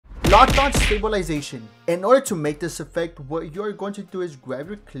Locked On Stabilization. In order to make this effect, what you're going to do is grab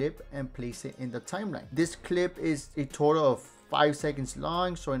your clip and place it in the timeline. This clip is a total of 5 seconds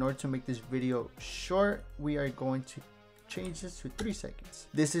long, so in order to make this video short, we are going to change this to 3 seconds.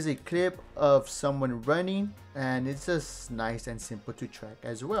 This is a clip of someone running, and it's just nice and simple to track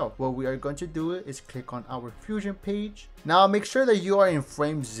as well. What we are going to do is click on our Fusion page. Now make sure that you are in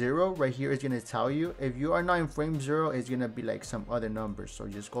frame 0. Right here is going to tell you. If you are not in frame 0, it's going to be like some other numbers, so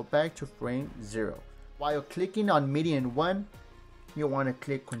just go back to frame 0. While clicking on median 1, you want to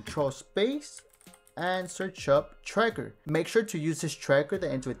click Control Space and search up tracker. Make sure to use this tracker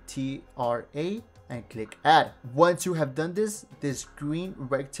that ends with TRA and click add. Once you have done this, this green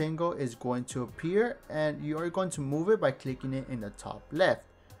rectangle is going to appear, and you are going to move it by clicking it in the top left.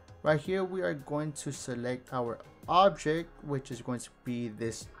 Right here we are going to select our object, which is going to be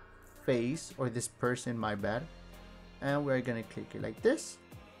this face, or this person, my bad, and we're going to click it like this.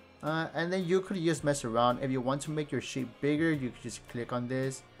 And then you could just mess around. If you want to make your shape bigger, you could just click on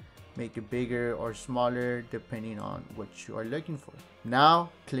this, make it bigger or smaller depending on what you are looking for. Now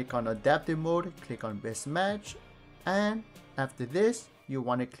click on adaptive mode, click on best match, and after this you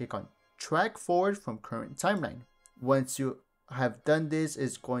want to click on track forward from current timeline. Once you have done this,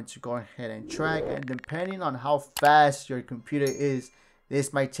 it's going to go ahead and track, and depending on how fast your computer is,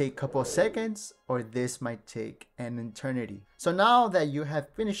 this might take a couple seconds or this might take an eternity. So now that you have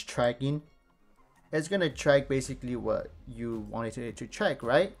finished tracking, it's going to track basically what you wanted it to track,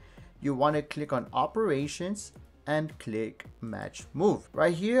 right? You want to click on operations and click match move.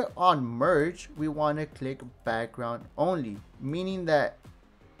 Right here on merge, we want to click background only, meaning that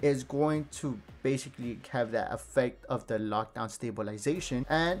it's going to basically have that effect of the lockdown stabilization.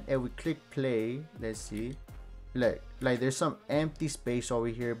 And if we click play, let's see, look, like there's some empty space over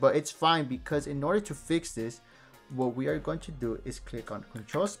here, but it's fine, because in order to fix this, what we are going to do is click on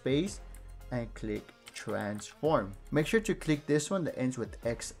Control Space and click transform. Make sure to click this one that ends with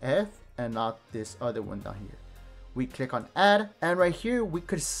XF and not this other one down here. We click on add, and right here we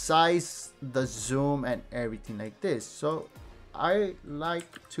could size the zoom and everything like this. So I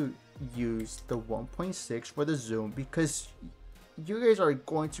like to use the 1.6 for the zoom, because you guys are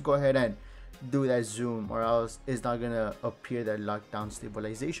going to go ahead and do that zoom, or else it's not gonna appear that lockdown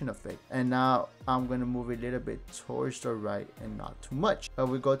stabilization effect. And now I'm gonna move a little bit towards the right and not too much.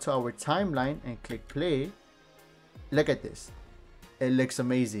 We go to our timeline and click play. Look at this, it looks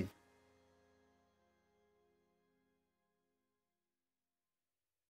amazing.